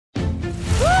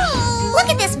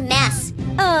at this mess.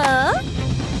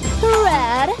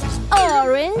 Red,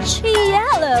 orange,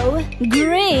 yellow,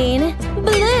 green,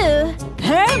 blue,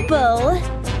 purple.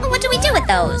 What do we do with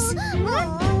those?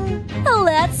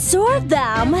 Let's sort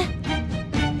them.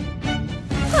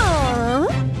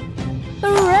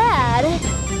 Red.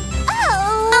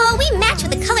 Oh, we match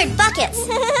with the colored buckets.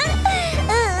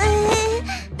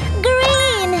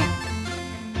 Green.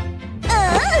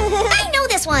 I know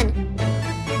this one.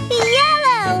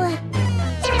 Yellow.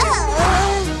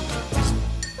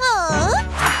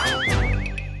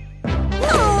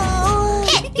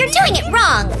 Pit, you're doing it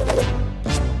wrong.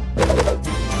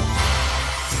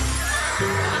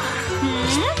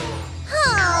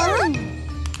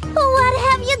 What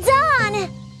have you done?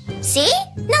 See?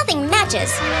 Nothing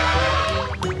matches.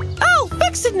 I'll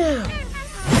fix it now.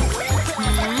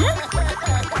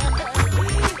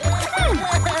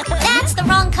 That's the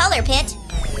wrong color, Pit.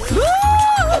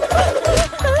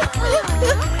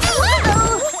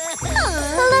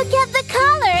 Look at the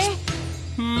color.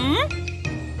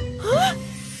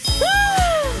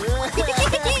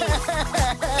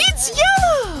 It's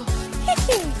yellow.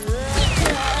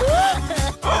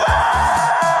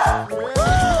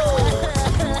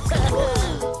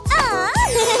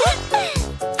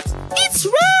 It's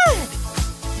red.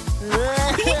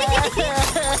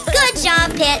 Good job,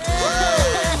 Pit.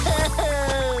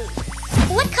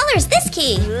 What color is this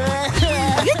key?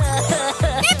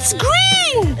 It's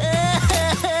green.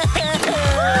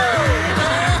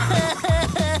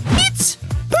 It's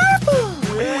purple.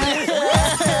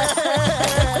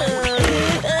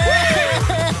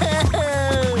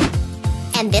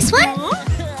 And this one?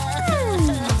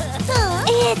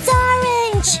 It's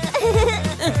orange.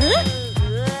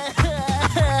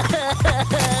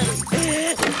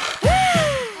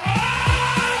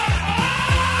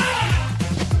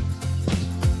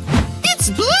 It's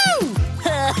blue.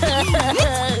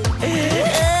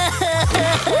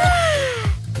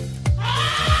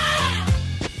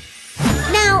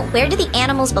 Now, where do the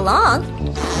animals belong?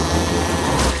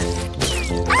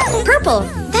 Purple.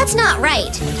 That's not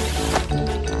right.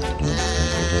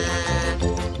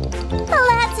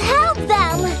 Let's help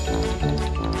them.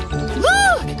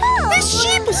 Look, this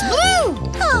sheep is blue.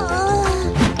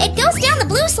 It goes down the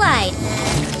blue slide.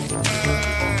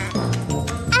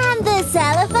 And this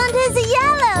elephant is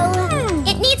yellow.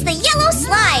 It needs the yellow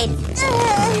slide.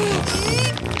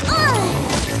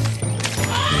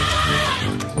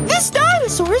 This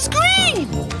dinosaur is green.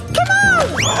 Come on.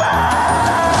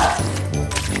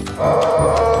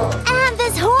 And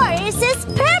this horse is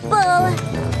purple.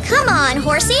 Come on,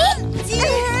 horsey.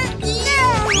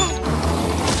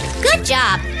 Good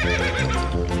job.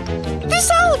 This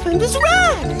elephant is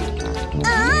red.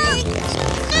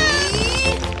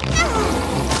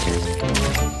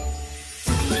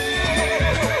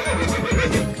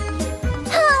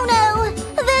 Oh no!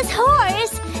 This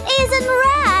horse isn't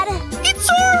red! It's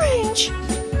orange.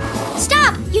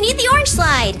 Stop. You need the orange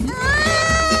slide.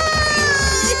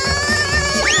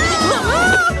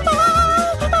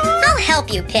 I'll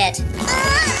help you, Pit.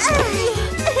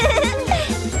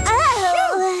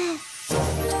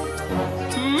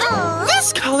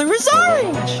 This color is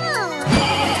orange.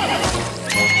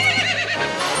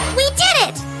 We did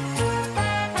it.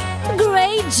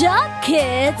 Great job,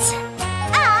 kids!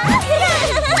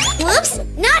 Whoops.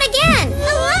 Not again.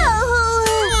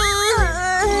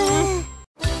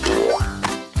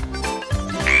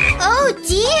 Oh,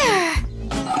 dear.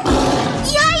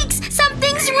 Yikes.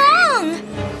 Something's wrong.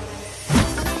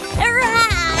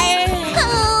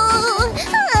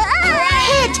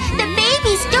 Pit, the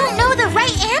babies don't know the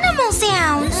right animal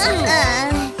sounds.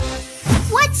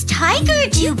 What's tiger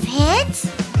do, Pit?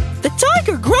 The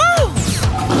tiger growls.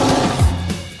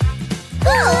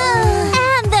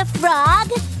 And the frog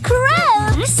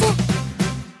croaks!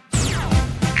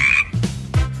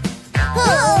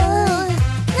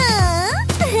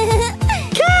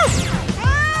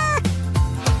 Cat.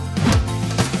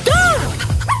 Dog.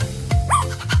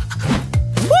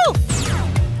 Wolf.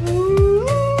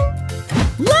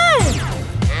 Lamb.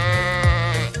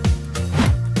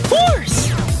 Horse.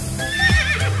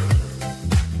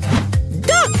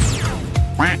 Duck.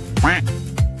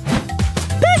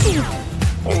 Piggy.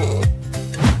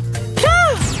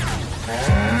 Cow.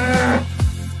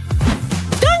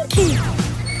 Donkey.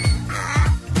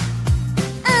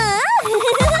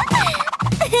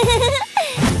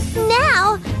 Now,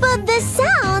 put the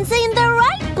sounds in the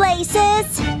right places.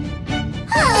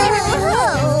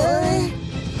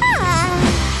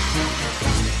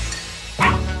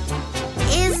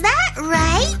 Is that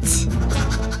right?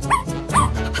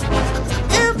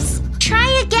 Oops. Try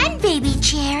again, baby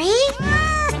cherry.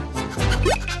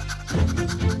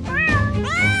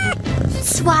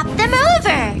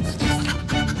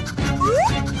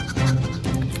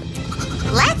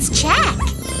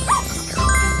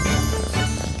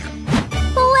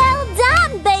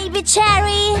 baby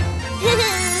cherry.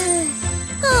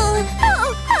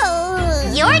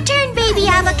 Your turn, baby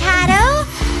avocado.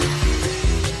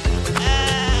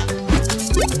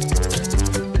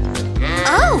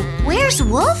 Oh, where's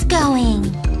Wolf going?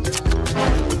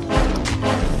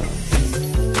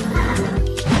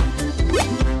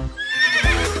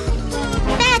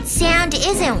 That sound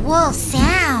isn't Wolf's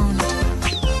sound.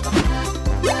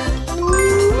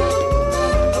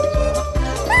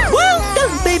 Well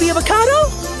done, baby avocado.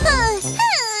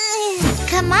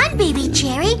 Come on, baby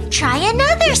cherry, try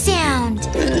another sound.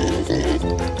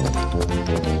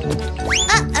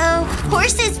 Uh-oh,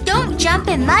 horses don't jump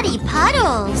in muddy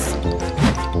puddles.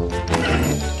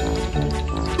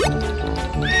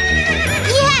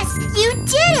 Yes, you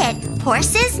did it!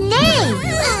 Horses neigh.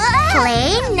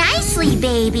 Play nicely,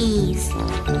 babies.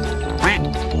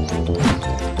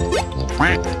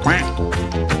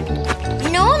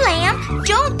 No, Lamb,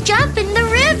 don't jump in the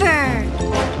river.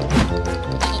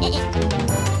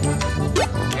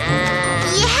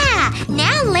 Yeah,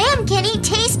 now Lamb can eat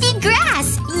tasty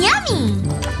grass. Yummy!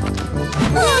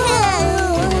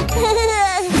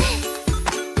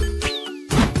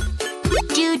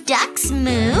 Do ducks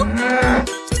moo?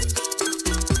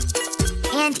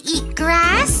 And eat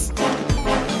grass?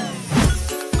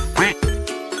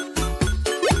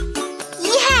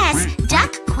 Yes,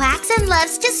 duck quacks and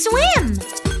loves to swim.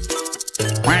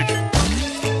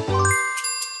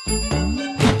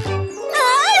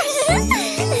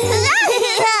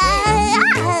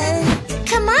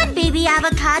 Come on, baby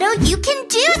avocado, you can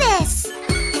do this.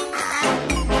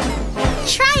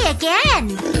 Try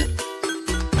again.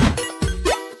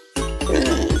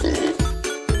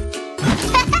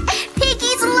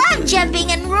 Piggies love jumping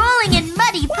and rolling in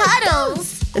muddy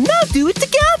puddles. And now do it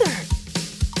together.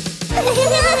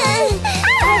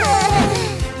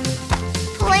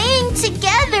 Playing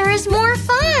together is more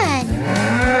fun.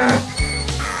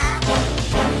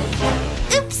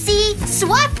 Oopsie,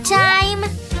 swap time.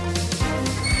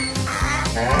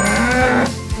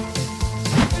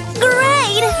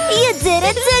 Great! You did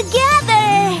it together!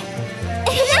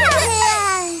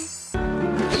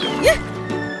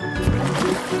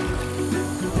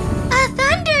 A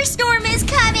thunderstorm is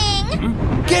coming!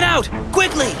 Get out,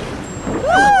 quickly.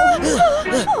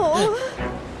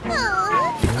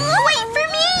 Wait for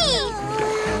me!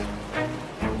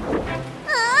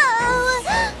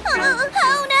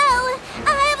 Oh no!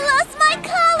 I've lost my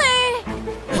color!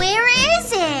 Where is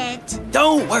it?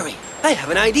 Don't worry, I have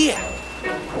an idea.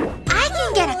 I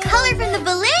can get a color from the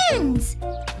balloons!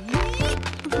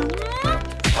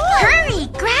 Hurry,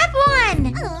 grab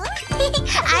one!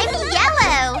 I'm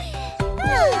yellow!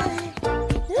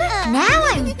 Now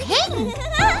I'm pink!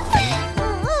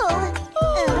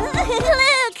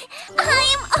 Look!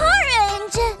 I'm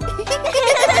orange!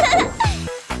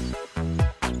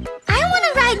 I want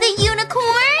to ride the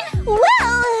unicorn!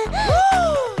 Well!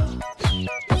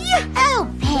 Oh,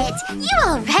 Pit, you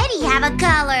already have a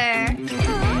color!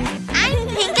 I'm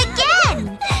pink again!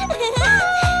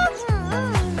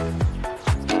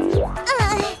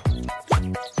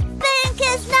 Pink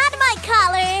is not my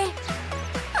color!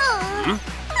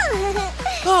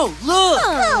 Oh, look!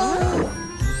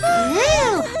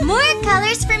 Ooh, more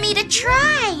colors for me to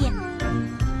try!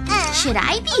 Should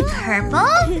I be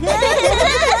purple?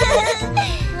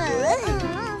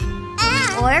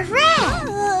 Or red?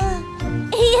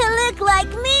 You look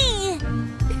like me!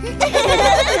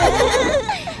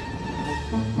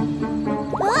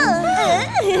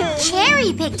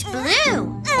 Cherry picked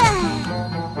blue.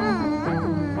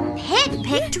 Pit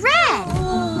picked red.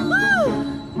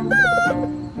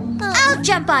 I'll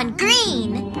jump on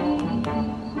green.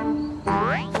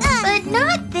 But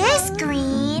not this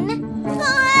green.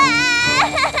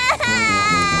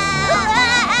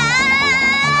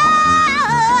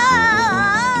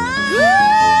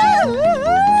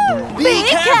 Be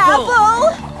careful!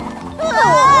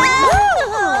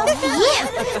 Phew,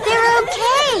 they're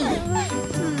okay.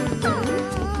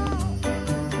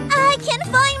 I can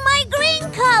find my green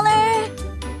color!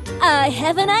 I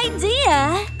have an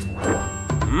idea!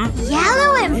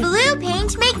 Yellow and blue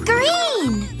paint make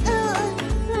green.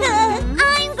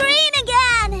 I'm green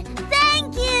again!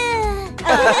 Thank you!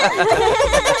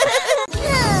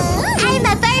 I'm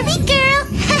a Barbie girl.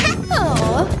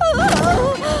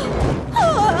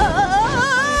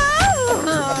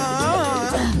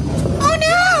 Oh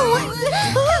no!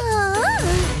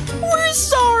 We're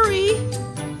sorry.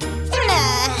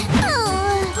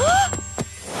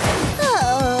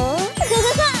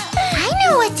 I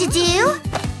know what to do.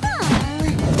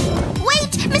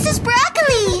 Wait, Mrs.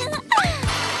 Broccoli!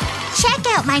 Check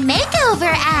out my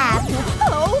makeover app.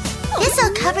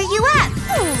 This'll cover you up.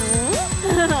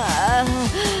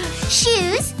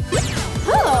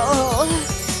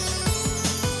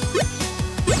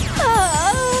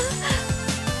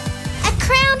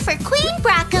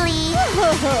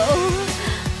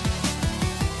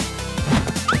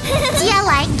 you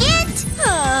like it?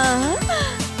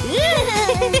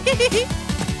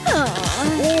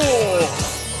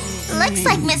 Looks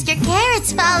like Mr.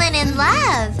 Carrot's fallen in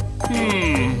love.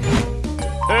 Hey,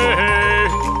 hey.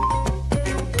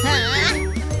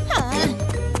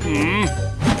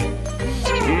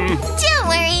 Don't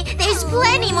worry, there's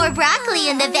plenty more broccoli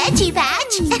in the veggie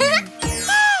patch.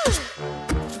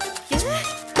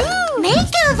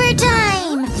 Makeover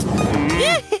time!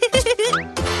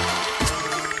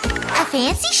 A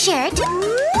fancy shirt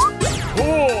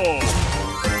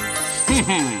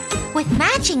with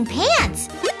matching pants.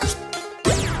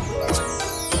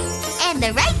 And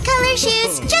the right color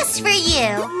shoes just for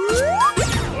you.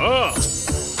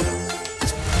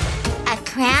 A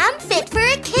crown fit for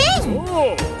a king.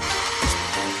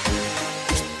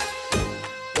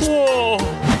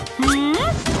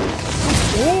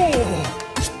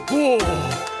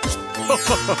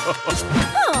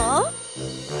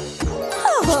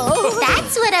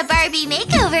 That's what a Barbie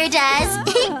makeover does.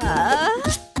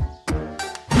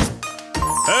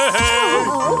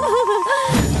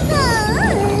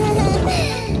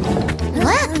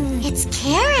 Look, it's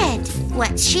Carrot.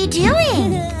 What's she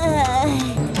doing?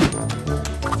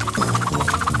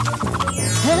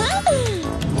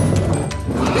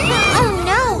 Oh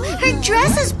no, her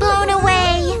dress is blown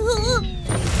away.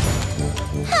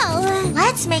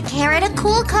 Let's make Carrot a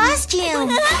cool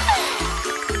costume.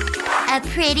 A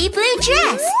pretty blue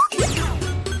dress.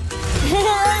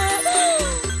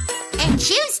 And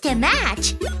shoes to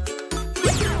match.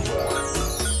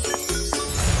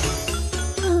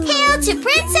 Hail to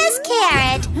Princess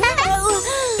Carrot.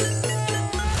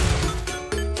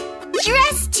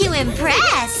 Dress to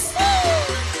impress.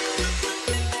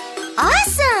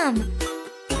 Awesome!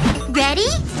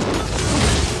 Ready?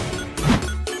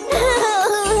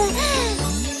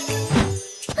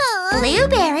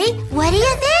 Blueberry, what do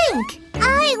you think?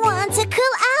 I want a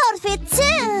cool outfit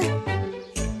too.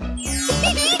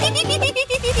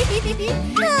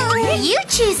 You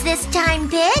choose this time,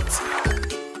 Bit.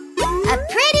 A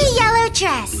pretty yellow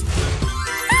dress.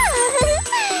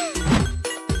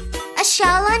 A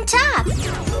shawl on top.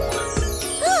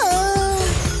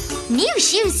 New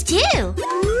shoes too.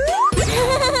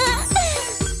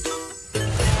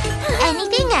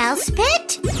 Anything else,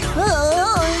 Bit?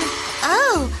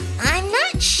 Oh, I'm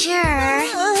not sure.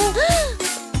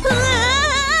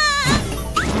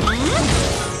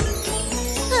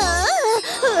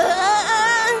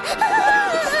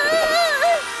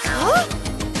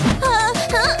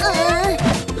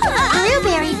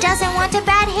 Blueberry doesn't want a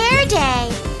bad hair day.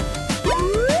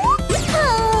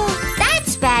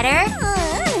 That's better.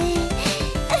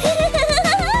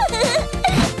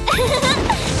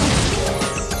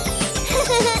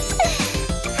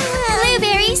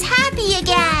 Blueberry's happy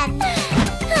again.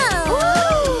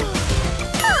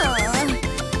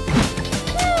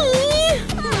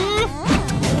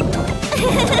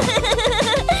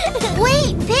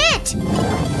 Wait, Pit!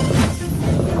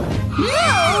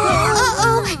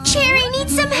 Uh-oh, Cherry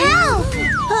needs some help.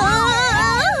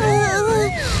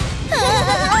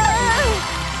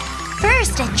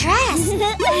 First, a dress.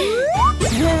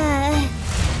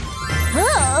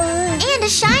 And a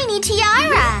shiny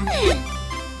tiara.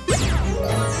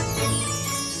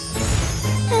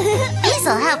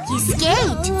 These'll help you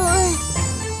skate.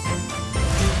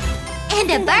 And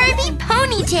a Barbie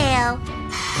ponytail.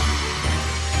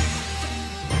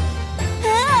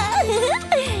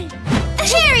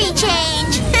 Cherry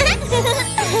change.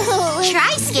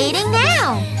 Try skating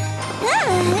now.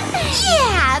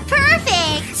 Yeah,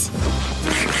 perfect.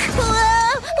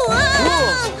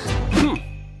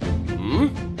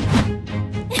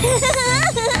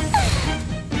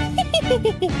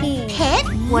 Pit,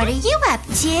 what are you up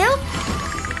to?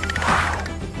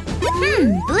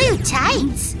 Blue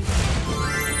tights.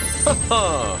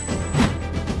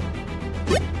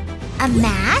 A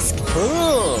mask.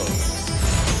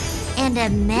 And a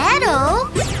medal.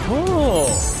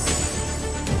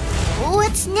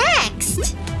 What's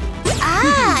next?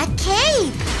 Ah, a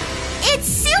cape. It's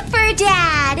Super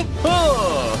Dad.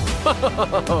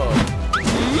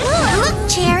 Look,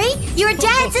 Cherry, your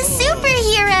dad's a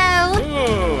superhero.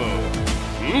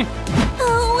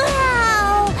 Oh,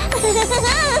 wow.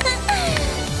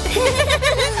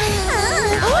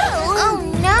 Oh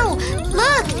no,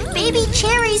 look, baby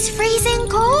Cherry's freezing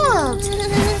cold.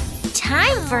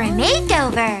 Time for a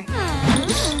makeover.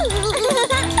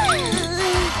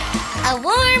 A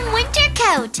warm winter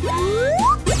coat.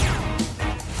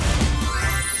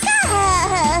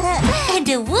 And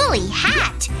a woolly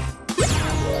hat.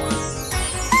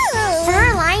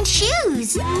 Fur-lined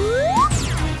shoes.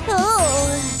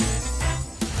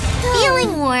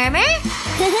 Feeling warmer?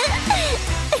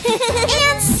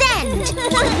 And send!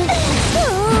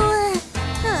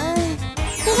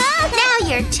 Now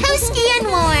you're toasty and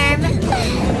warm!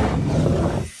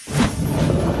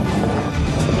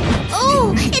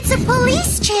 Oh, it's a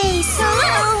police chase!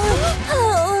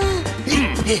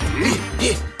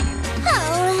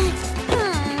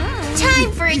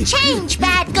 Time for a change,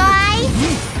 bad guy!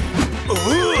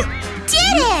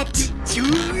 Did it!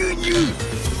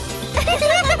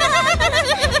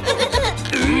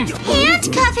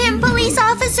 Handcuff him, Police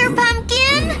Officer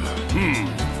Pumpkin!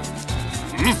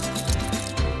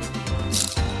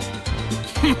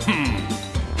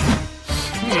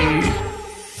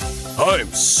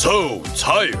 I'm so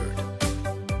tired.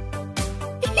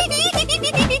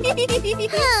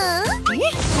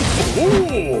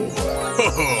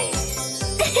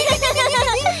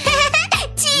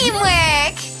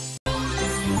 Teamwork!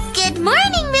 Good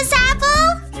morning, Miss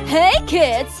Apple! Hey,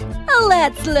 kids!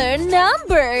 Let's learn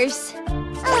numbers!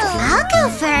 I'll go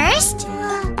first.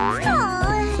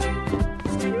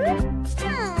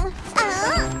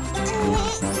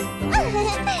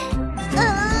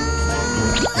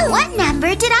 What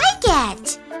number did I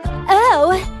get?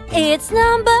 Oh, it's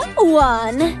number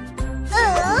 1.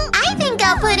 I think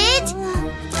I'll put it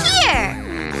here.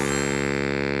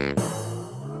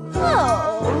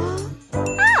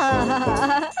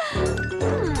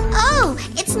 Oh,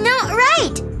 it's not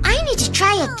right. I need to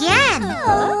try again.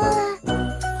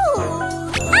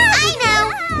 I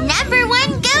know. Number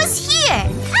 1 goes here.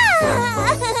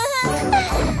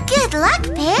 Good luck,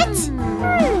 Pit.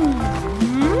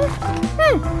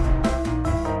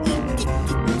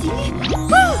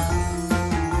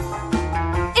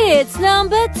 It's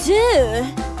number 2.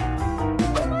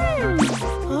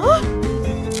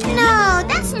 No,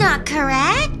 that's not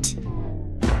correct.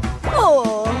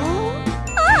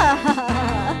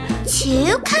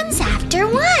 2 comes after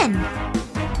 1.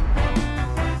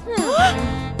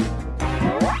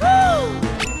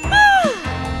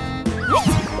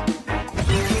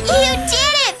 You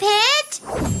did it, Pit!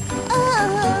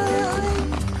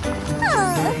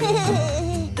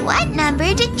 What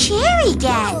number did Cherry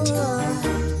get?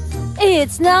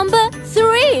 It's number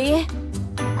 3.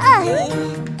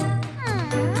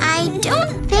 I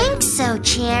don't think so,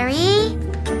 Cherry.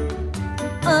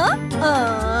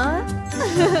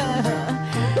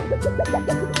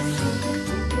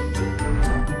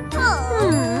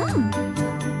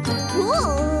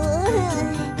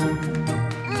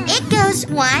 It goes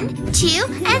 1, 2,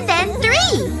 and then 3.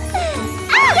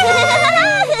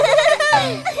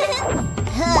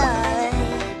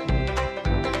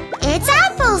 It's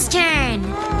Apple's turn.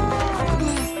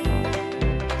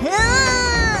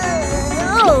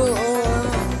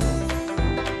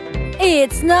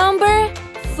 It's number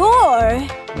 4.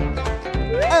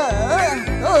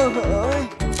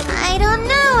 I don't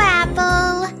know,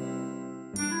 Apple.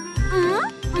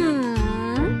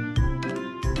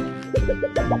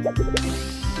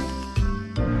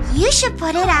 You should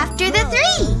put it after the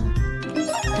 3.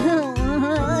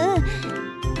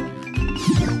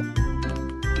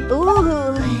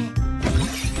 Oh,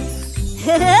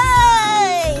 Pit!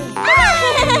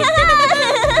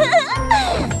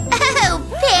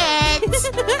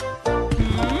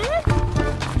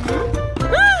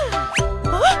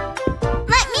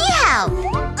 Let me help.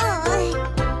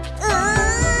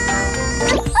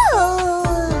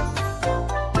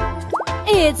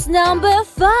 It's number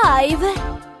 5.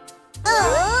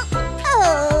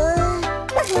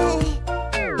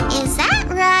 Is that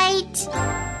right?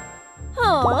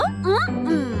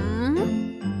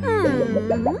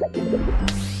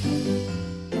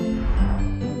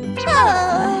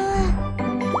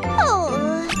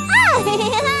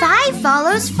 Five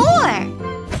follows 4.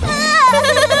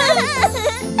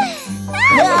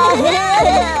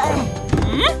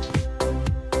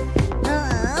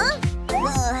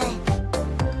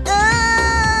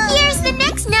 Here's the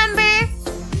next number.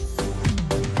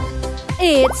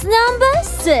 It's number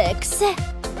 6.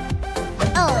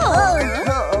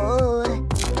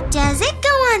 Does it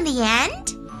go on the end?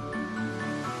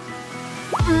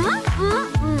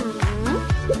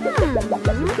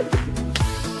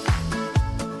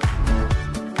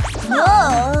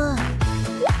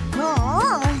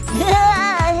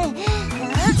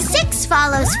 Six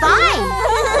follows 5.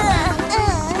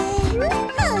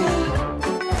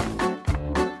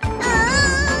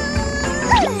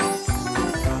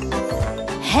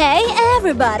 Hey,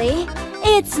 everybody!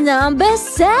 It's number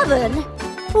 7.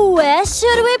 Where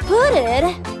should we put it?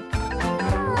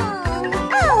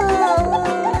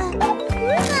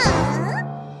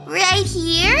 Right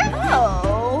here?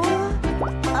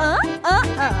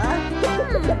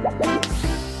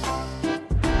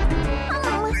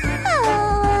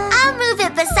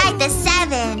 the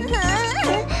 7.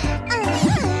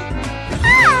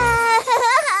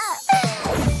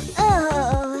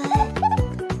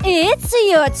 It's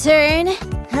your turn.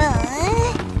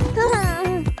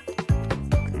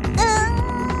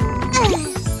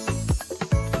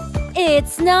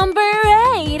 It's number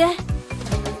 8.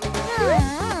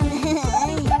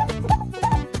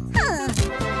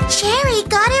 Cherry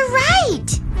got it right.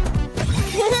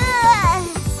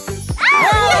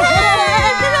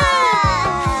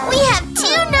 We have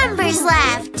 2 numbers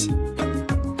left.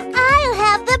 I'll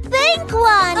have the pink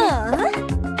one.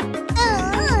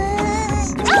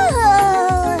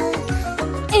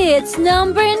 It's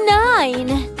number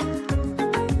 9.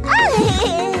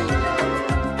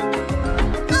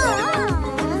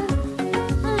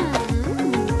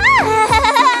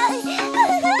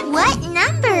 What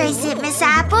number is it, Miss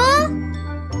Apple?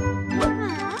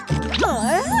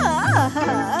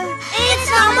 It's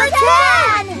number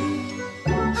 10.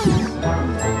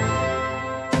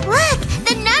 Look,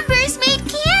 the numbers make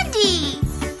candy.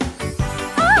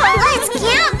 Let's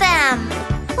count them.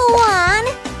 1,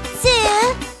 2,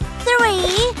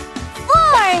 3, 4.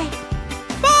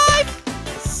 5,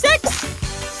 6,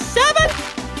 7.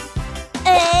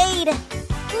 8,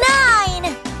 9,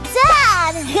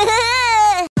 10.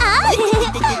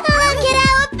 Look at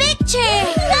our picture.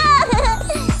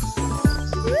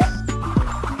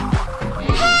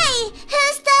 Hey, who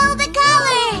stole the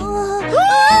color?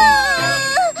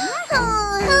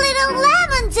 Little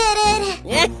Lemon did it.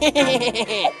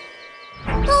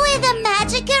 With a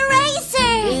magic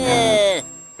eraser.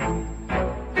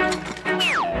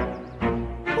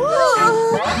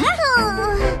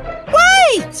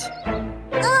 Wait!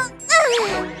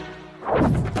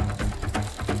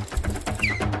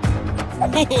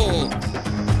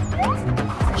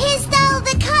 He stole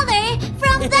the color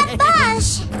from the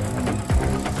bush.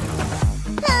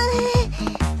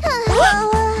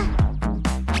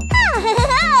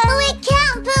 We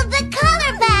can't put the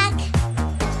color back.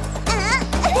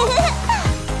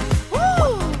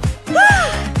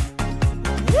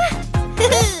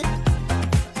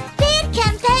 Pete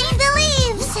can paint the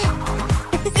leaves.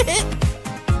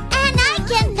 And I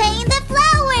can paint the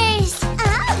flowers.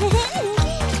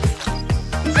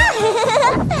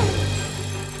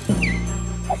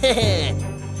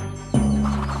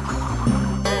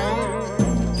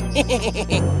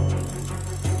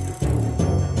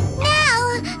 Now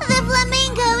the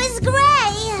flamingo is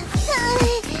gray.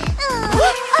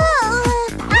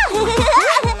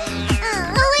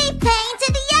 We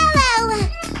painted yellow.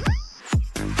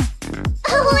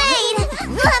 Wait,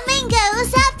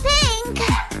 flamingos are pink.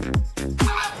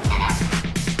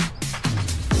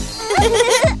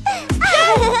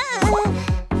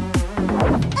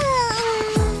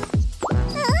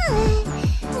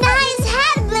 Nice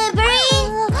hat, Blueberry.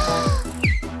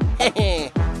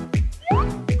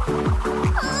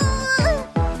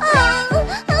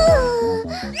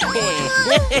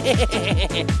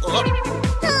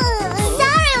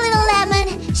 Sorry, little Lemon.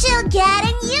 She'll get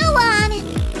a new one.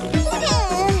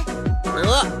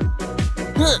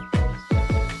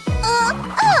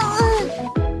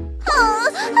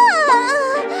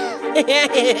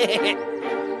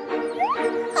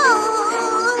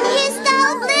 He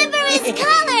stole Blueberry's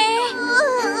color.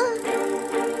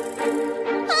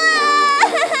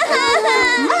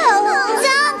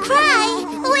 Don't cry.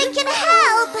 We can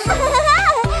help.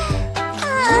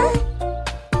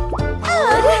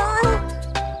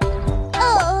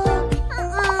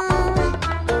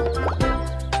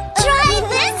 Try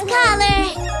this color.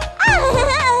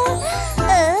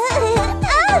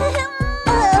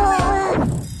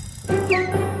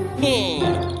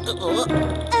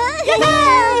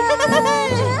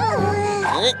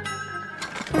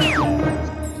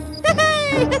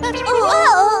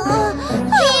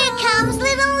 Here comes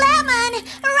little Lemon.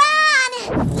 Run!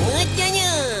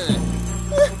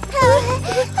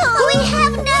 We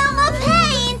have no more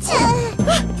paint.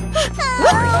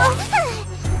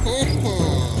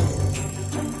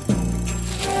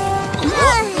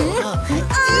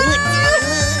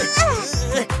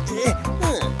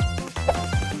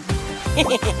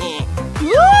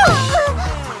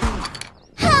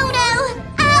 Oh no!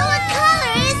 Our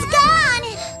color is gone.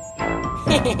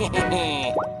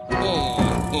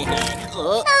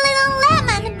 Little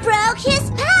Lemon broke his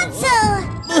pencil.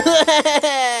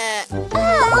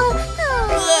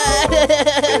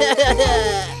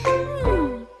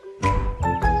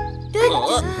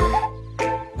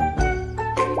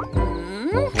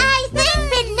 I think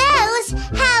it knows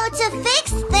how to fix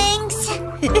things.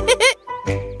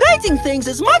 Painting things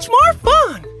is much more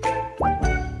fun.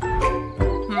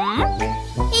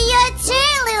 Your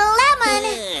turn, little Lemon.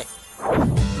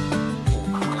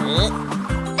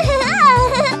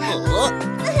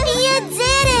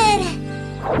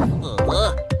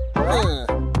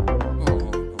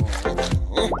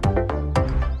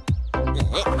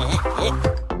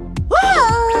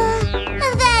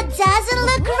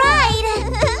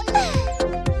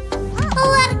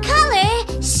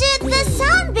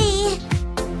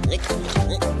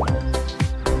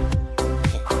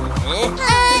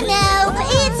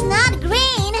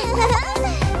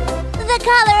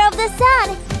 color of the sun.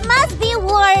 Must be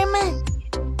warm.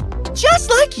 Just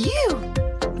like you.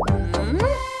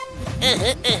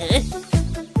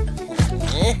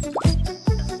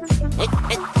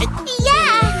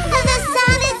 Yeah, the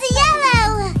sun is yellow.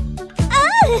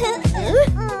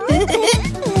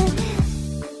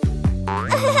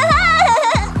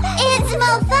 It's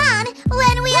more fun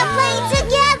when we are playing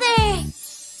together.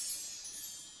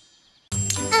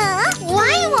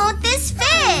 Why won't this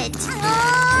fit?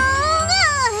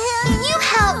 Can you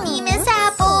help me, Miss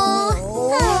Apple?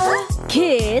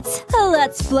 Kids,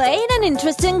 let's play an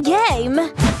interesting game.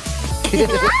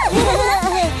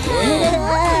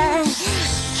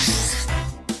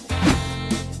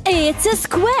 It's a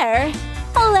square.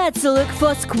 Let's look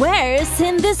for squares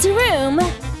in this room.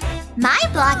 My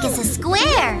block is a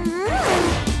square.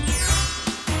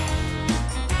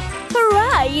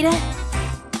 Right.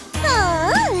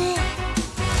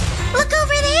 Look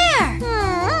over there.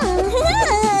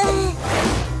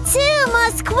 2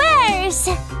 more squares.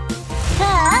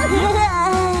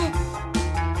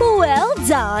 Well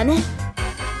done.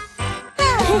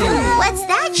 What's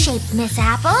that shape, Miss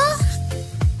Apple?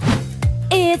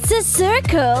 It's a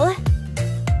circle.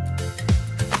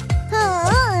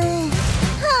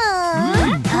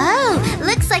 Oh,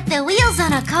 looks like the wheels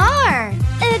on a car.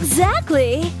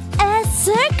 Exactly. A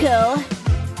circle.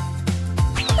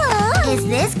 Is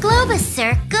this globe a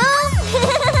circle?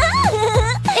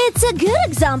 It's a good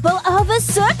example of a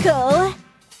circle.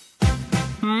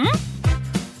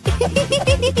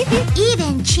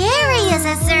 Even Cherry is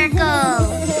a circle.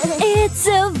 It's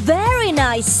a very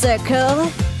nice circle.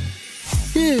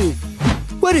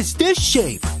 What is this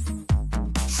shape?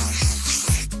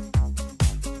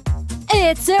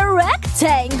 It's a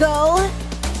rectangle.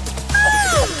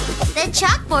 The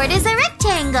chalkboard is a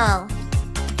rectangle.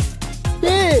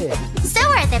 Yeah. So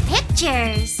are the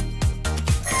pictures.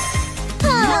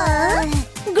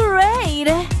 Great.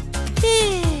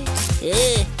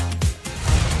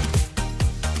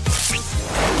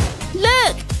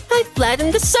 Look, I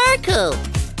flattened the circle.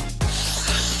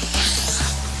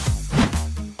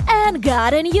 And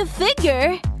got a new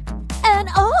figure. An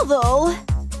oval.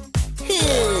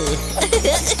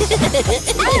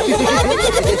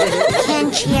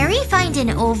 Can Cherry find an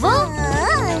oval?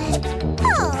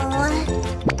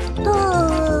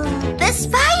 The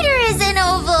spider is an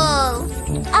oval.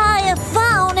 I have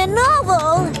found an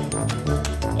oval.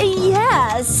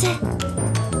 Yes.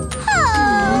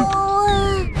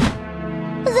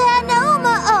 There are no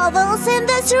more ovals in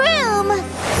this room.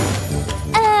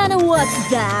 And what's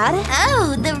that?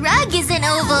 Oh, the rug is an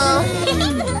oval.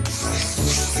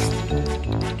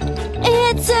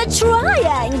 It's a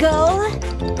triangle.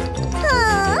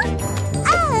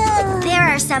 There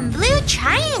are some blue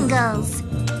triangles.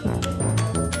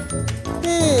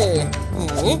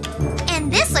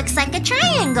 And this looks like a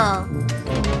triangle.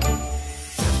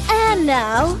 And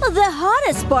now, the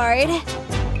hardest part.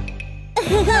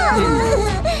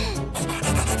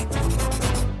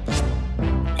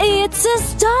 It's a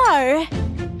star.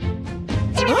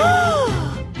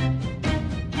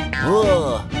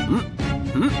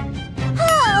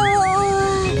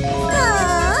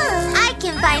 I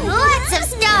can find lots of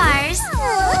stars.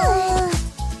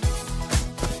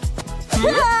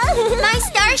 My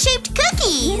star-shaped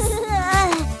cookies.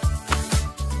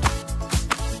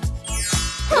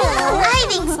 I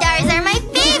think stars are my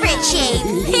favorite shape.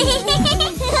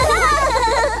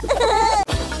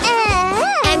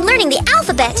 I'm learning the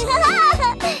alphabet.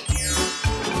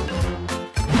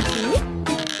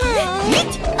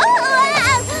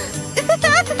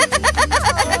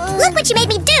 Look what you made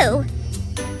me do.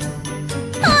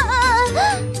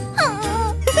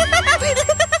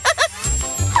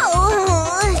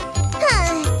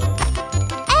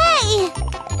 Hey!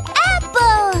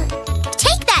 Apple!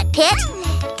 Take that, Pit.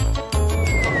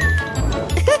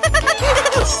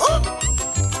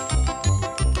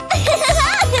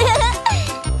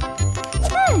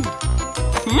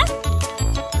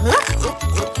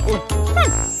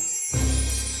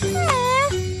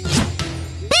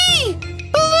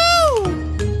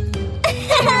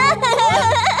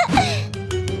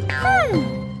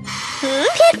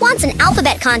 Pit wants an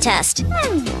alphabet contest.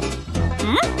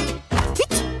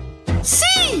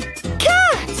 C.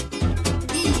 Cat.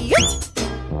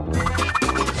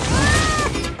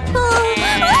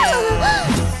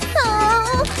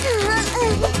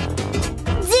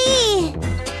 D.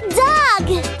 Dog.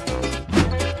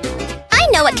 I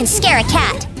know what can scare a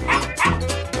cat.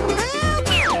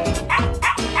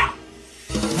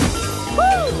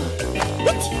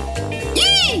 E.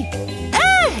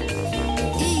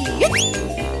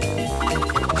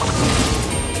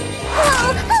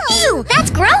 Ew,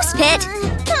 that's gross, Pit.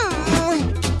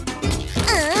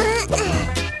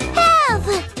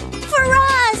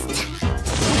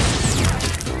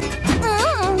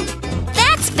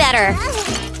 helicopter.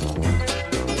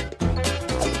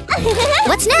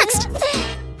 What's next?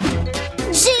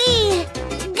 G!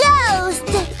 Ghost!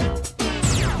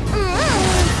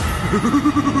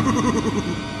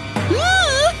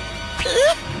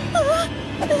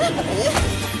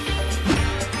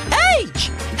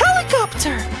 H!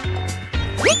 Helicopter!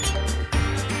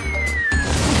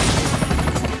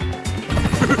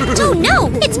 Oh no!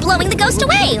 It's blowing the ghost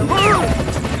away!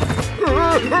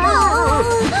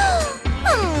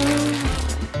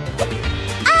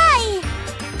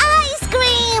 Ice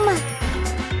cream!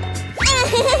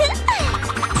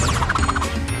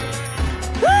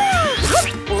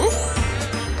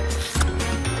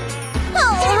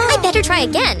 I better try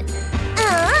again.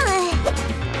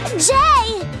 J!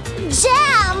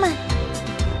 Jam!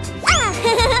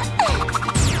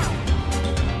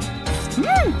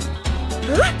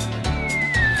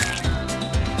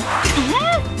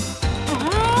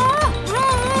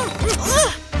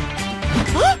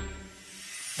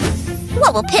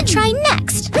 What will Pit try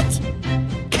next?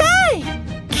 K!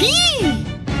 Key!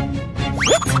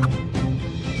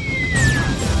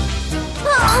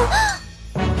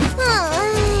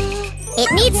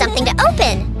 It needs something to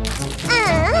open.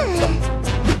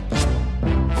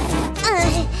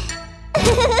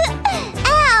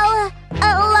 Ow! A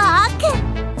lock!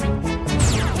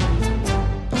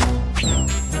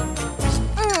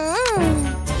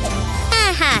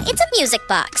 Aha! It's a music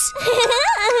box.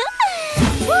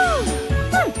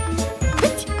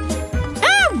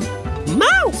 M!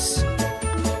 Mouse!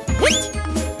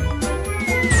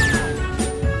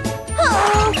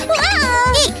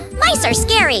 Eek! Mice are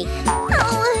scary.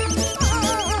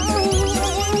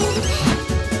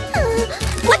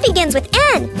 What begins with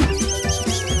N?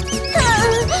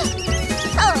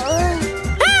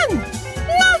 N!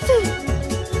 Nothing!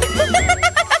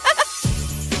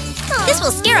 This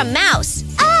will scare a mouse.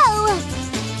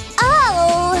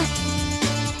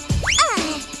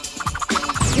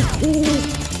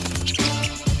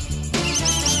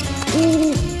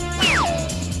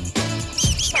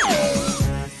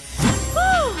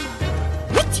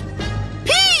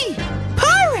 P!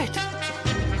 Pirate!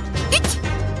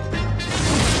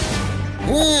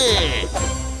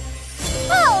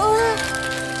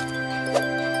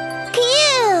 Q!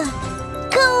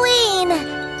 Queen!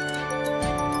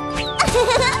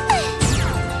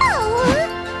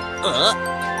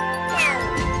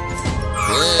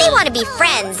 They want to be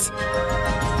friends.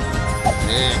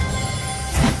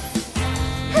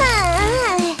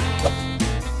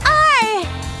 R!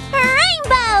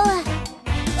 Rainbow!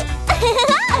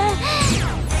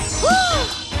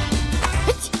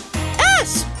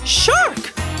 S! Shark!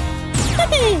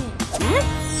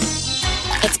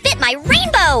 It's bit my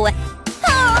rainbow.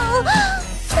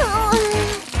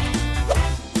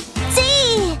 T!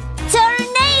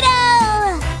 Tornado!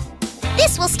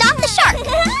 This will stop the shark.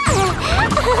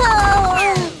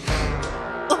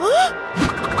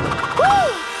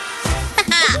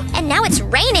 And now it's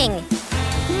raining.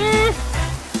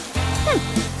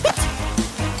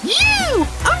 U!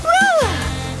 Umbrella!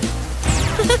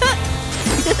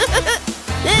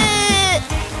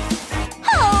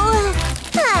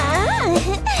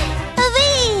 V!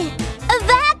 A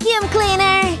vacuum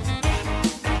cleaner!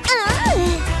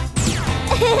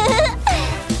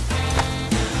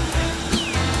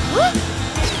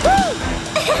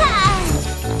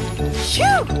 Q!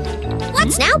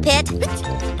 What's now, Pit?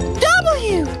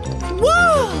 W!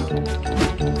 Whoa!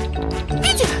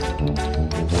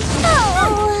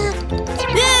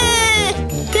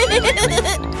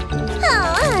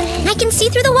 I can see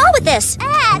through the wall with this.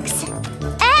 X!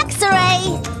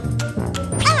 X-ray!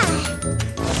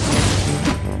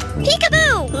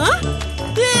 Peekaboo! Huh?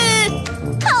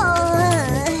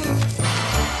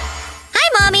 Hi,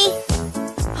 Mommy.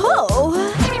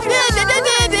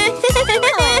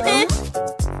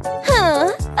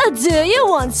 Do you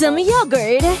want some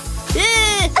yogurt?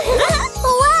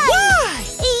 Why?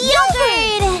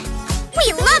 Yogurt! We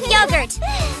love yogurt.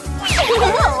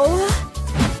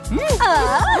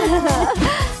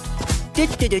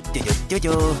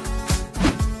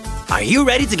 Are you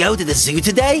ready to go to the zoo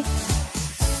today?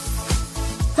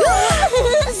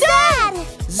 Dad!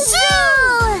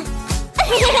 Zoo!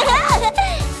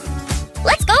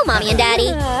 Let's go, Mommy and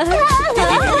Daddy.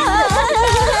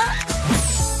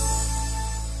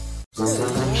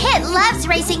 Pit loves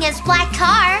racing his black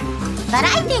car, but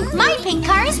I think my pink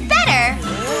car is better.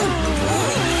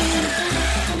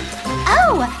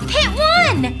 Oh, Pit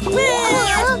won!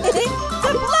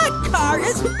 The black car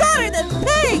is better than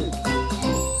pink!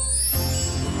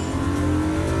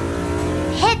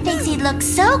 Pit thinks he'd look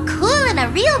so cool in a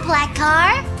real black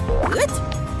car. What?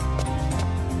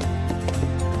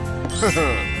 I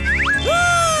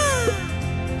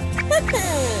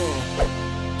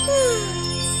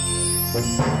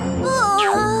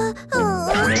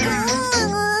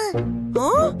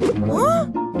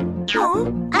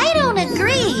don't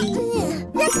agree.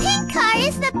 The pink car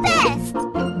is the best.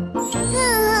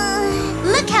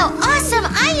 Look how awesome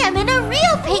I am in a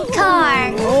real pink car.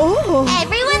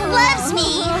 Everyone loves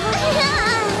me.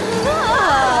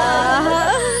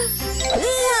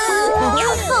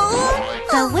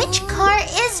 So which car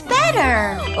is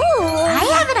better? I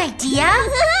have an idea.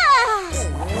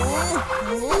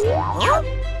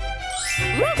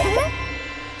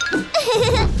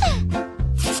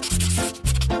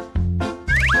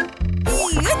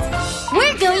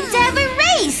 We're going to have a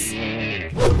race.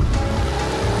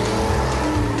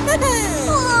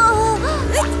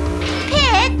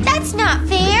 Pit, that's not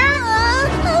fair.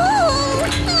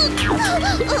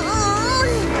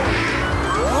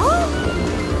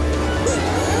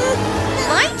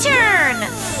 My turn.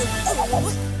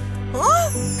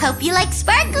 Hope you like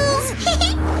sparkles.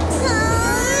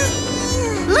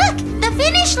 Look, the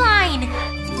finish line.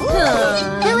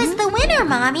 Who is the winner,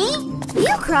 Mommy?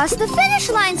 You crossed the finish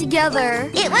line together.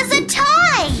 It was a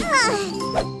tie.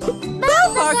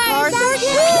 Both our cars are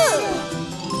good.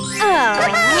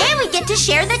 And we get to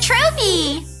share the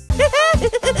trophy.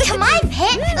 Come on,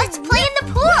 Pit. Let's play in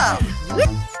the pool.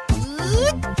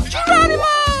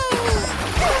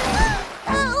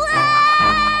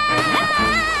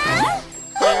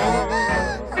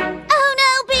 Oh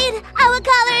no, Pete! Our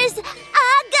colors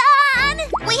are gone!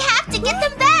 We have to get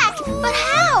them back. But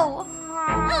how?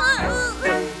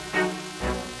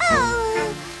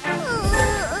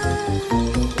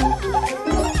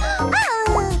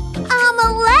 I'm a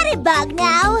ladybug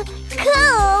now.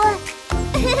 Cool.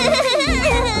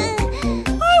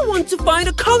 I want to find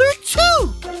a color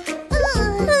too.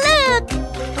 Look.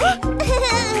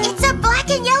 It's a black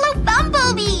and yellow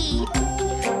bumblebee.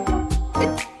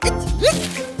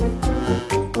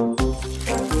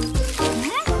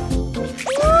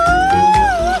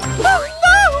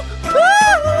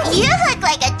 You look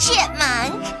like a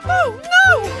chipmunk. Oh no!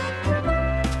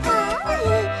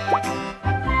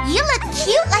 You look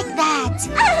cute like that.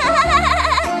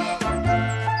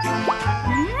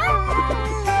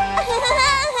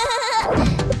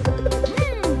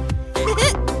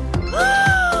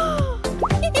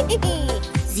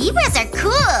 Zebras are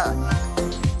cool.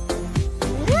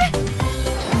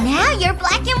 Now you're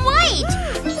black and white.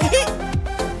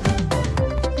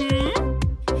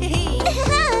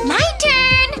 My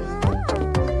turn.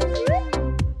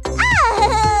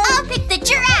 I'll pick the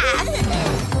giraffe.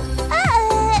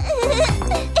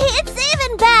 It's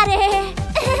even better.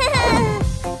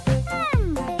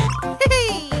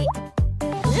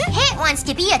 Hit wants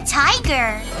to be a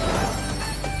tiger.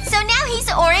 So now he's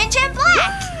orange and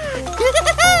black.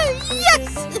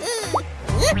 Yes!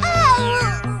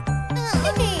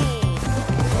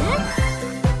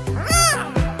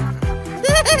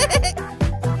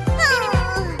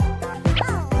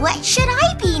 What should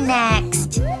I be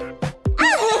next?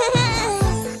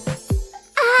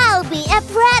 I'll be a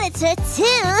predator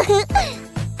too.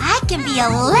 I can be a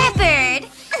leopard.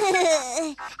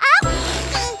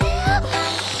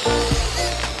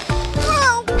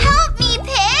 Help me,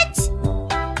 Pit!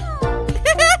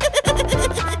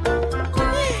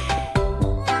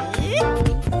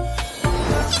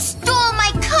 He stole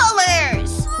my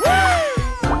colors!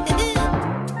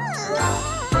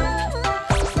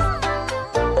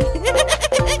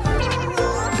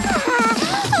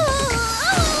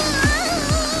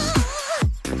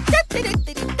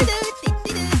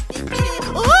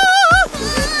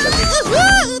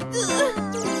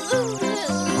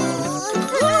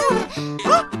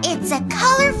 It's a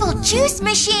colorful juice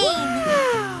machine.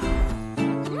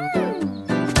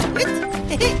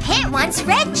 Pit wants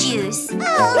red juice. It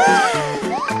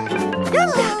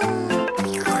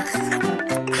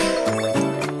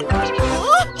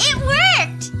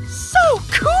worked! So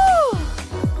cool!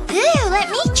 Ooh, let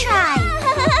me try.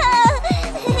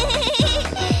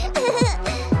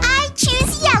 I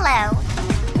choose yellow.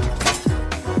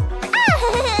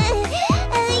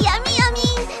 Yummy,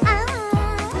 yummy.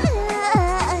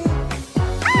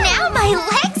 Now my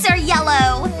legs are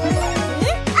yellow.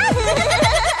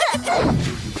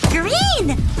 Green.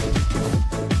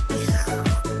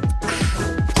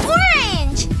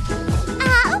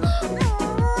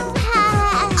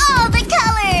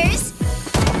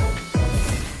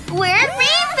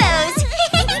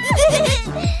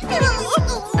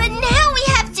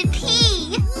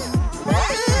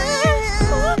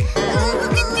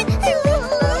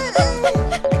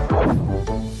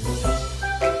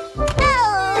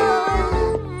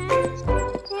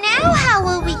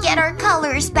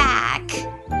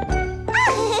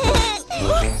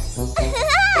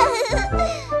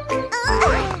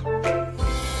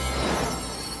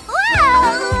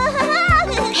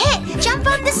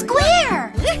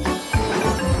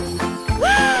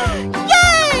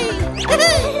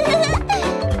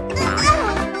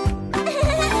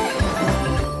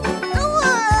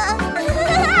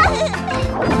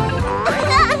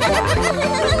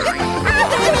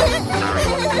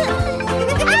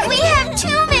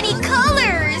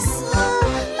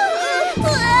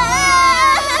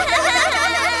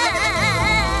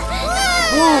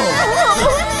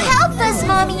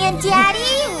 Mommy and Daddy.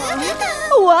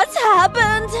 What's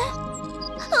happened?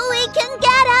 We can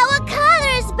get our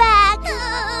colors back.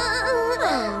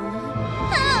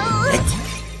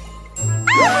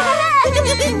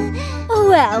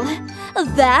 Well,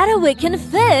 that we can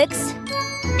fix.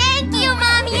 Thank you,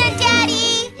 Mommy and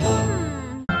Daddy.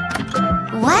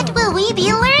 What will we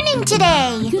be learning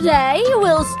today? Today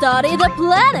we'll study the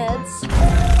planets.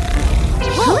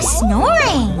 Who's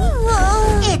snoring?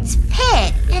 It's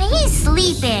Pit, and he's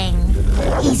sleeping.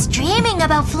 He's dreaming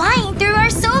about flying through our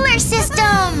solar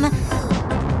system.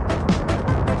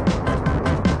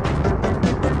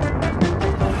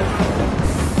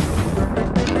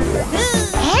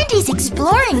 And he's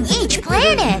exploring each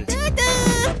planet.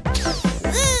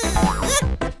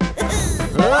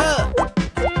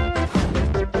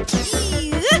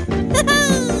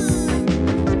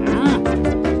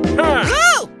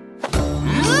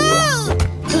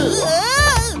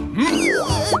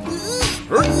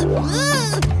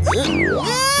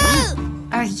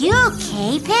 Are you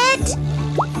okay, Pit?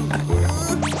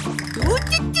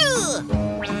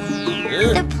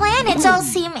 The planets all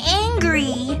seem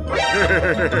angry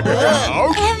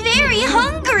and very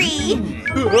hungry.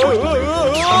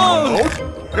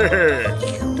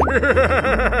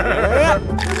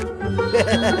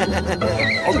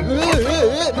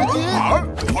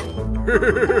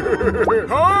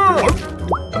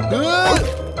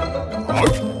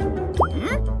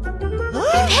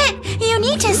 Pit, you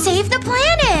need to save the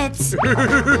planets.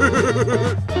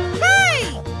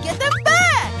 Hey! Get them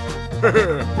back!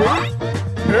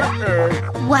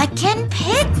 What can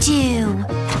Pit do?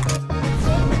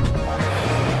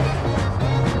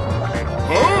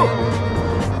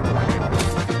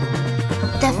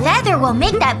 The feather will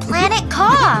make that planet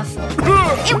cough.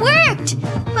 It worked!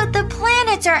 But the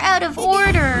planets are out of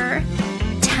order.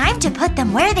 Time to put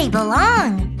them where they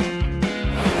belong.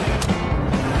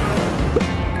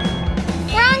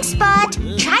 Wrong spot.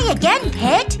 Try again,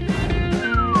 Pit.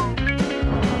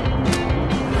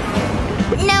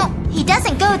 No, he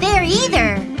doesn't go there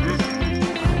either.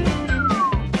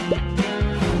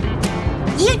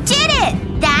 You did it!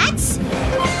 That's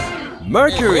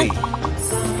Mercury.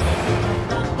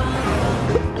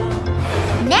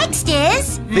 Next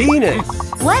is Venus.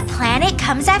 what planet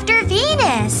comes after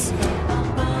Venus?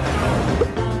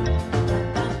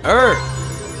 Earth.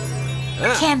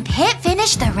 Can Pit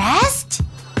finish the rest?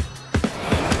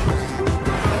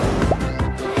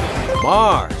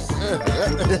 Mars.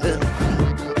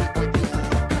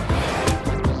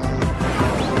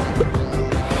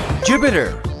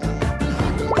 Jupiter.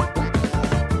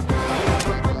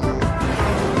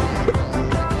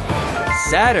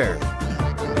 Saturn.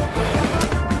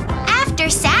 After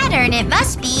Saturn, it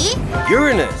must be.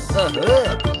 Uranus.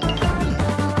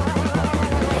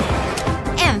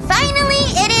 And finally,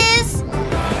 it is.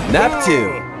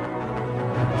 Neptune.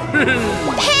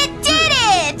 Pit did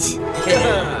it!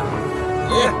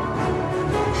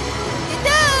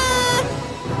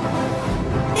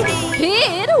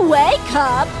 Pete, wake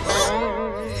up!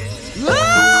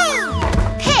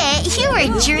 Pit, you were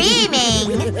dreaming.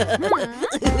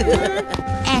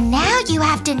 And now you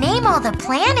have to name all the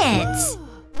planets.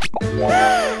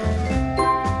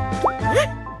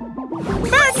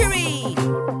 Mercury!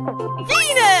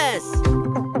 Venus!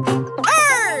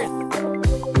 Earth!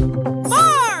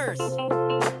 Mars!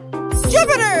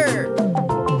 Jupiter!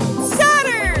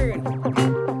 Saturn!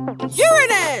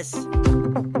 Uranus!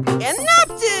 And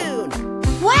Neptune!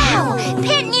 Wow,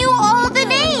 Pit knew all the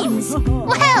names.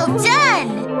 Well done.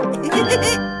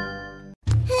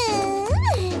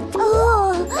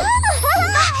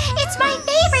 It's my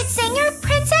favorite singer,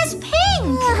 Princess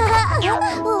Pink.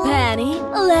 Penny,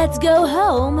 let's go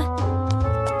home.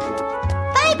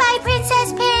 Bye-bye,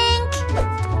 Princess Pink.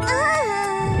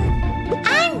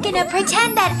 I'm gonna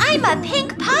pretend that I'm a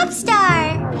pink pop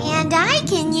star. And I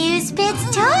can use Pit's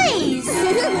toys.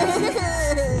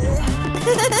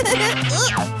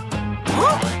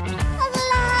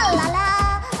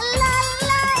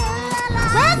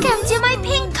 Welcome to my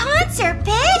pink concert,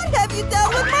 Pit. What have you done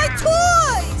with my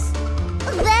toys?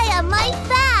 They are my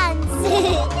fans.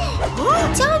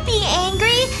 Don't be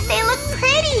angry. They look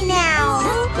pretty now.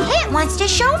 Pit wants to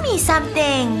show me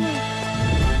something.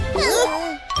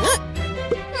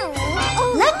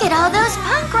 Look at all those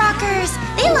punk rockers.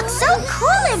 They look so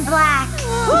cool in black.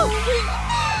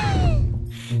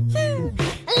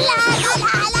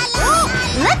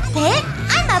 Look, Pit.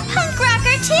 I'm a punk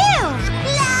rocker too.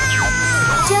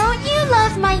 Don't you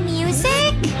love my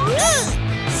music?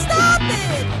 Stop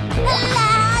it!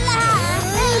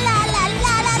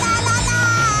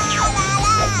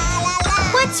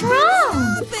 What's wrong?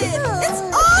 Stop it! It's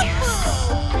awful!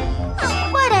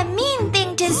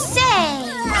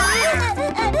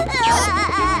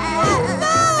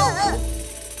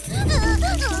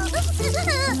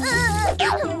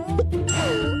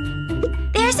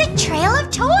 a trail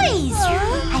of toys.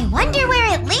 I wonder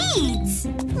where it leads.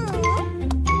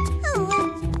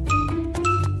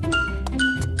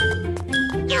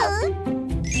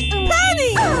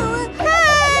 Penny!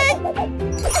 Hey!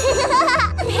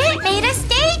 Pit made a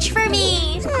stage for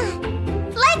me.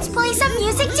 Let's play some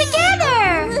music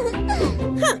together.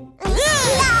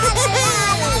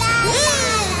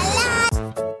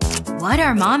 What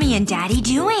are Mommy and Daddy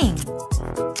doing?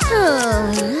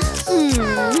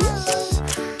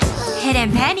 Pit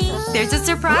and Penny, there's a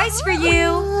surprise for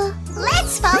you.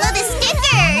 Let's follow the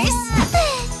stickers.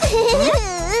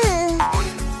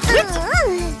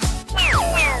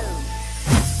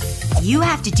 You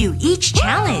have to do each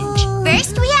challenge.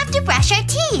 First, we have to brush our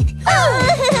teeth.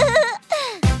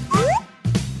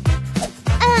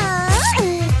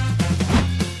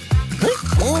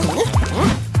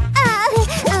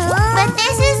 But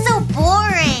this is so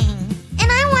boring.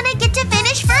 And I want to get to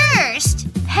finish first.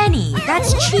 Penny,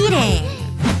 that's cheating.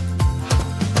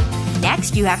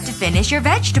 Next, you have to finish your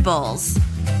vegetables.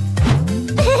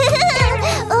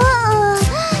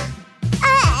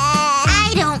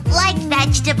 I don't like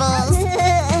vegetables.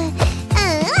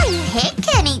 Pig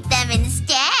can eat them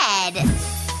instead.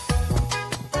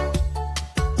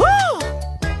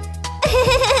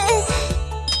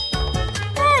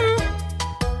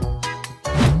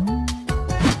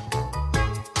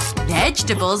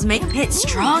 Vegetables make Pit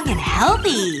strong and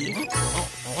healthy.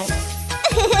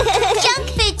 Junk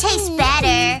food tastes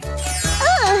better.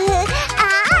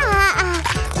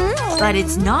 But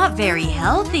it's not very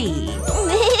healthy.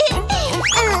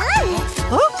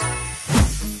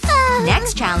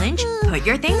 Next challenge, put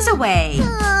your things away.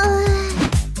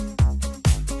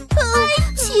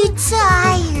 I'm too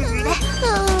tired.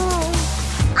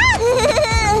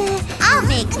 I'll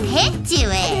make Pit do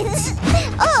it.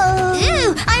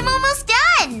 Ooh, I'm almost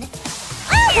done.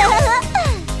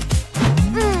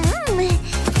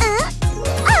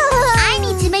 I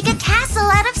need to make a castle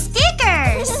out of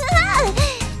stickers.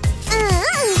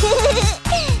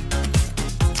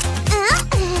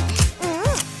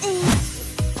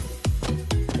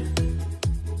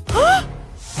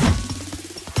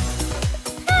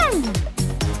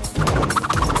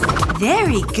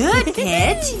 Very good,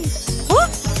 Pit.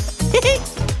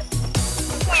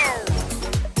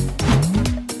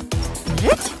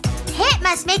 Pit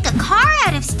must make a car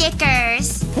out of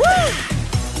stickers.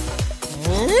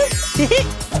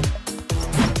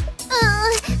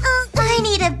 I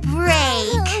need a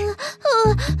break.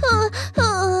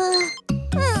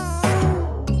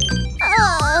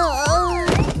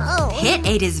 Pit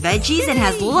ate his veggies and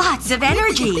has lots of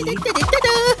energy.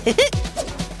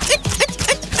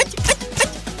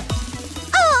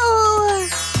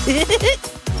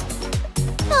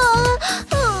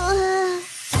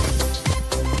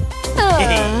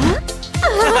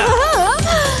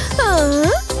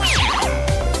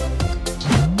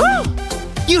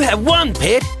 You have won,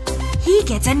 Pit. He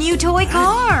gets a new toy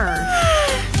car.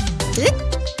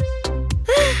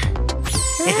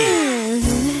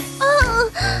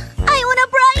 I want a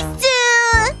prize too.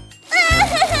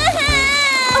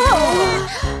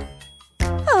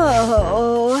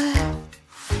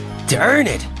 Darn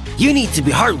it. You need to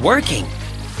be hardworking.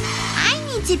 I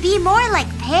need to be more like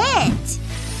Pit.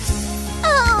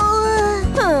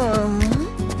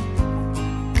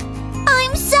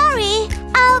 I'm sorry.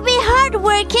 I'll be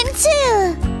hardworking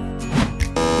too.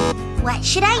 What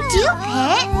should I do,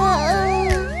 Pit?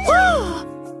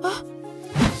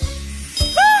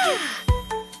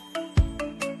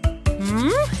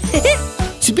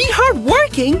 To be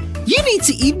hardworking, you need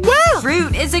to eat well.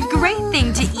 Fruit is a great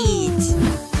thing to eat.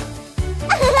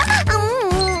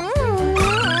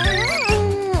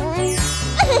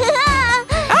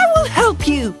 I will help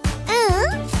you.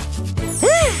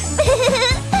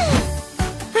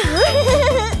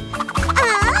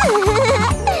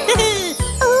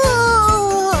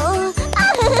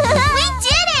 We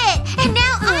did it! And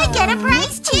now I get a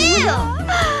prize too!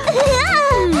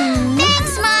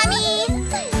 Thanks, Mommy!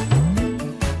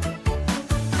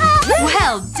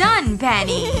 Well done,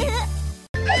 Penny!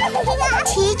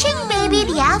 Teaching baby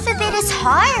the alphabet is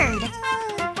hard.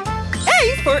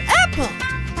 A for apple.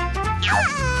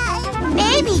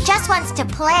 Baby just wants to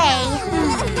play.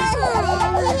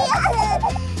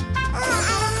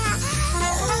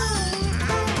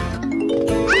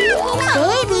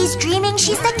 Baby's dreaming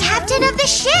she's the captain of the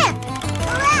ship.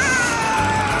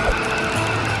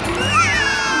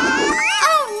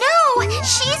 Oh no!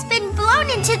 She's been blown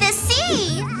into the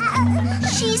sea.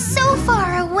 She's so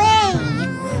far away.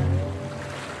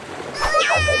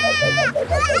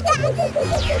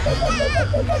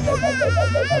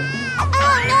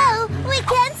 Oh no! We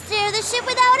can't steer the a ship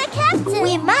without a captain.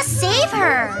 We must save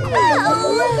her.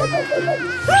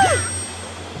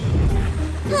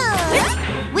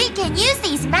 We can use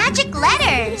these magic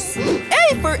letters.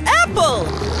 A for apple.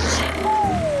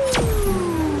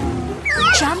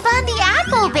 Jump on the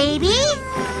apple, baby.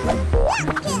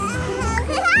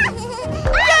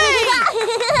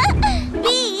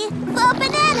 B for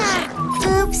banana.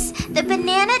 Oops, the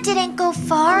banana didn't go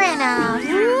far enough.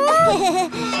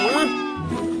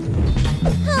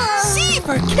 C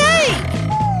for cake.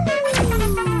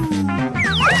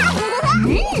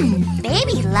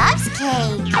 Baby loves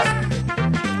cake.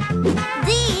 D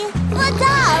for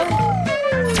doll.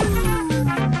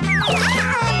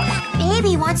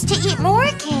 Baby wants to eat more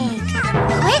cake.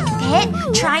 Quick, Pit,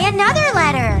 try another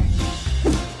letter.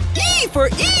 E for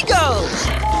eagle.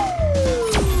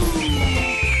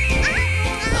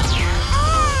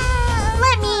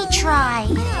 Let me try.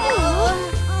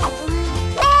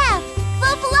 F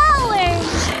for flowers.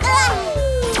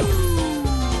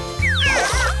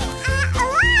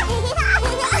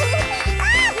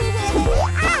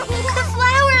 The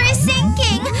flower is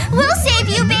sinking. We'll save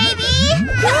you, baby.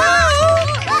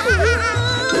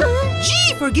 G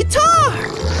for guitar.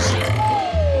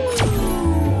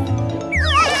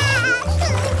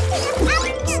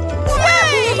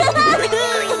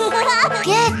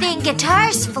 Good thing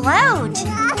guitars float.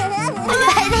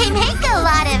 But they make a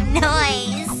lot of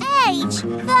noise. H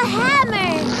for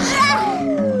hammer.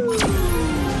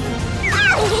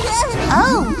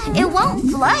 Oh, it won't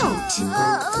float.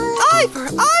 I for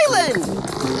island.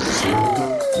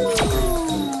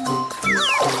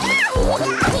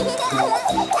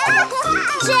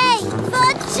 J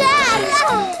for jam.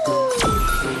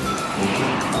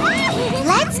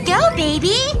 Let's go,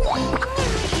 baby.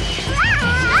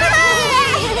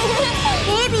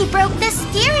 Baby broke the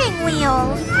steering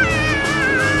wheel.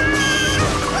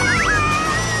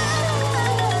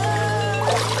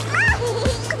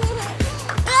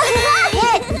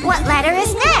 Pit, what letter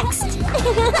is next?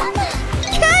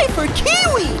 K for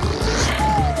kiwi.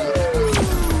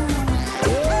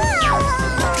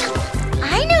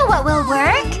 I know what will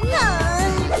work.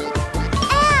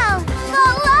 L for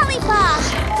lollipop.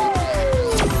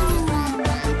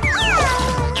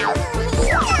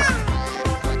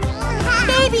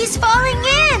 Baby's falling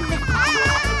in.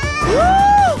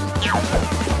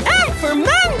 M for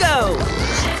mango.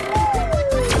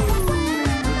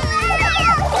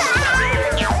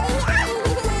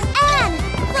 N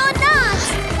for nuts.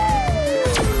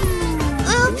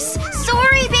 Oops,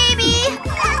 sorry, baby.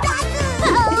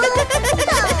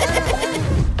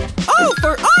 O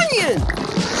for onion.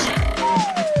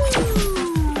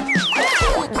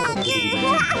 P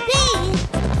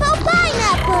for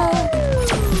pineapple.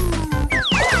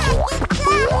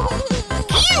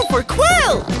 Q for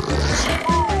quill.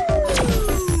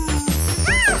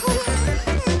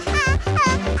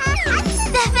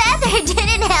 The feather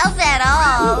didn't help at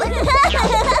all.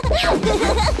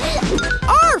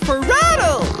 R for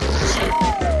rattle.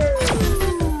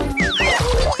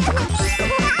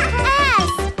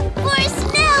 S for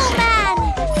snowman.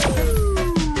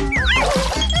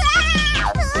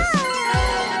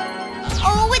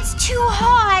 Oh, it's too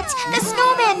hot. The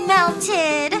snowman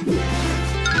melted.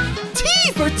 T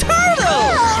for turtle.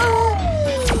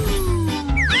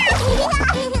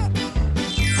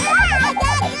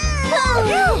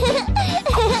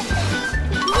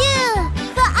 U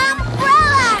for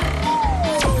umbrella.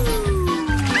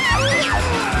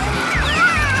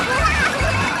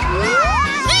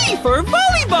 V for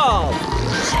volleyball.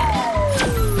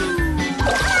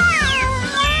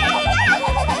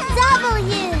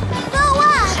 W for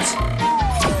watch.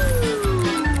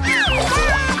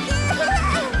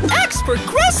 X for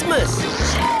Christmas.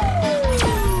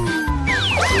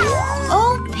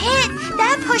 Oh, Pit,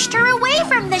 that pushed her away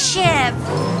from the ship.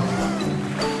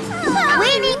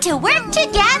 We need to work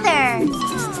together.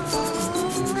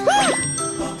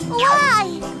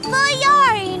 Y for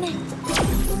yarn.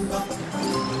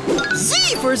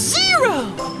 Z for zero.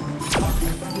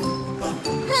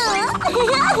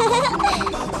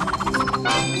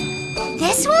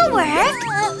 This will work.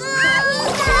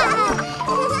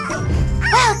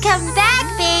 Welcome back,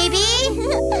 baby.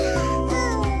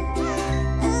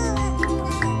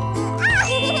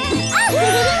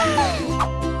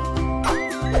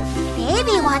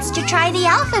 Baby wants to try the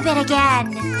alphabet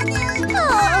again.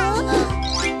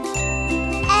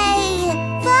 A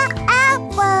for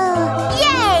apple.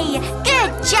 Yay!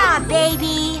 Good job,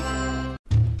 baby.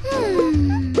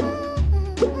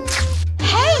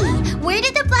 Hey, where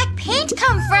did the black paint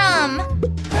come from?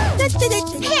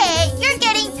 Hey, you're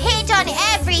getting paint on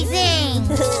everything.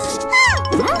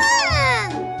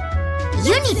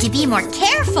 You need to be more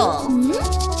careful.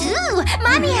 Ooh,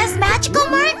 Mommy has magical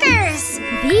markers.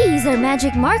 These are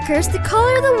magic markers to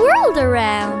color the world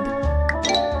around.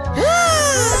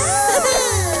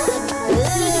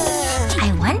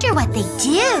 I wonder what they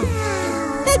do.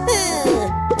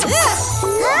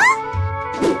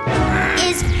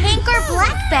 Is pink or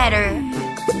black better?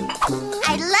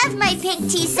 I love my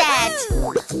pink tea set.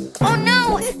 Oh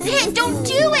no, Pit, don't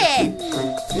do it.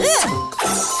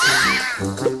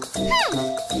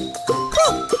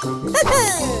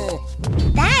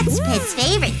 That's Pit's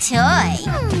favorite toy.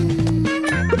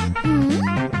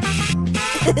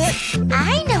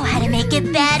 I know how to make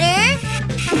it better.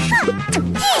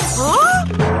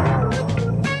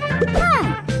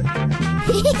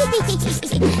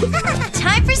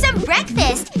 Time for some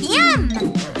breakfast. Yum!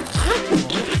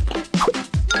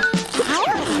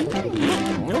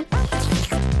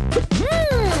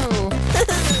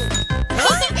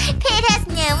 Pit has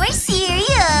no more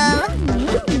cereal.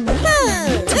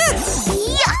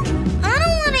 Yuck! I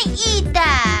don't want to eat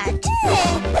that.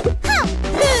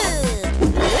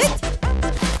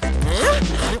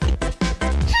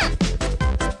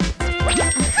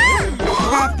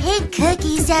 The pink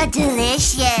cookies are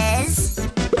delicious.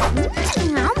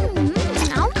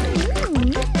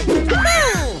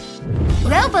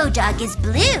 Robo-Dog is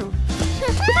blue.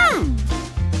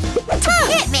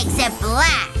 Pit makes it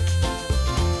black.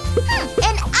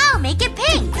 And I'll make it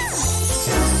pink.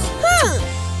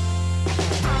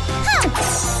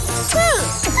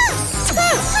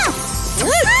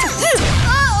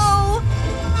 Uh-oh!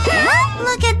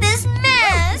 Look at this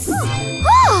mess.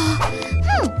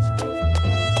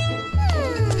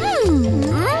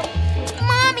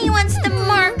 Mommy wants the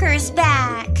markers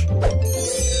back.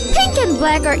 Pink and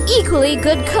black are equally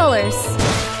good colors.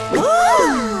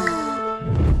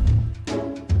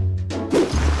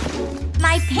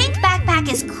 My pink backpack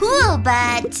is cool,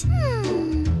 but...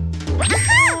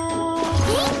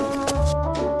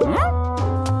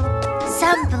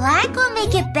 Some black will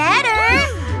make it better.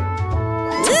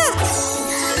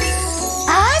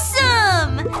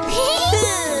 Awesome!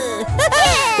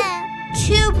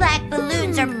 Two black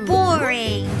balloons are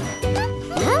boring.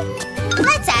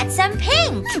 Let's add some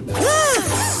pink.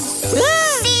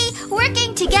 See,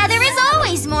 working together is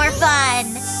always more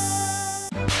fun.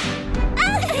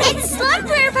 It's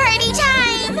slumber party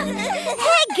time!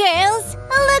 Hey girls,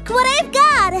 look what I've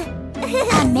got!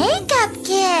 A makeup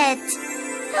kit.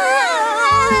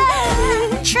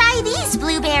 Try these,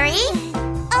 Blueberry.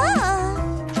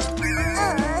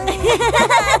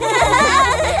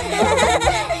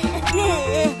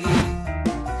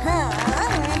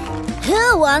 Who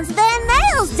wants their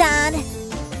nails done?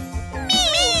 Me!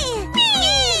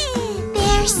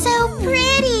 They're so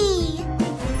pretty.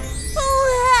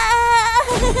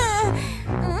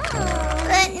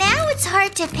 But now it's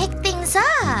hard to pick things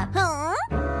up.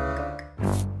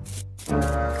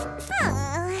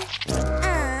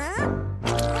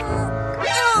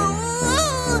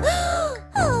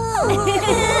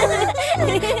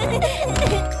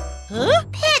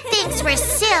 Pit thinks we're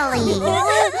silly.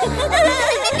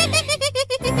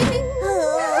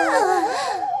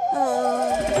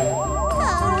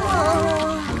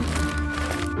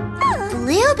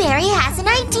 Blueberry has an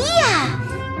idea.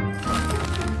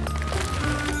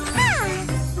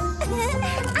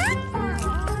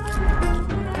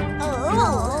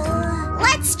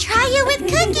 Let's try it with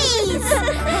cookies.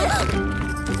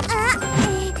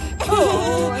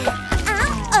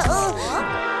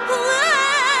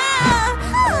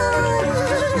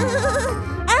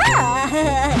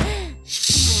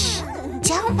 Shh!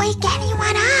 Don't wake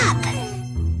anyone up.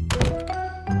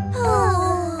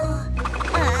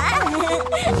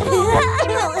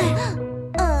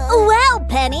 Well,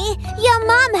 Penny, your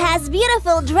mom has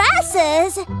beautiful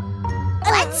dresses.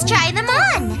 Let's try them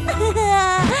on.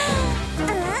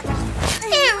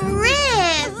 It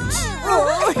ripped.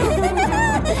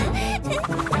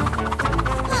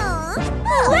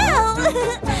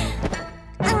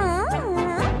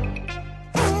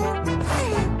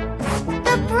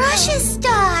 The brush is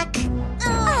stuck.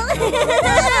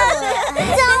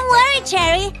 Don't worry,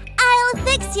 Cherry. I'll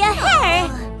fix your hair.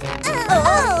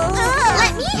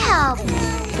 Let me help.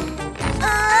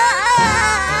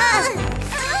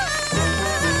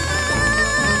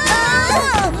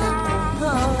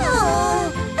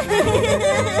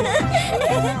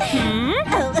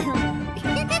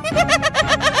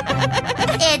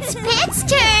 It's Pit's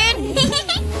turn.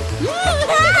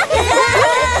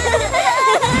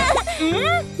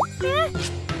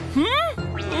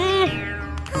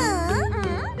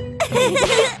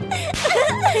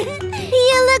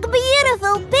 You look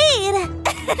beautiful, Pete.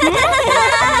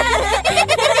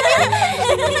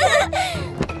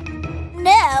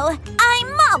 I'm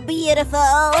more beautiful.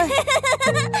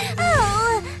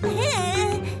 Oh.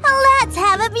 Let's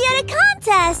have a beauty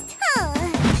contest.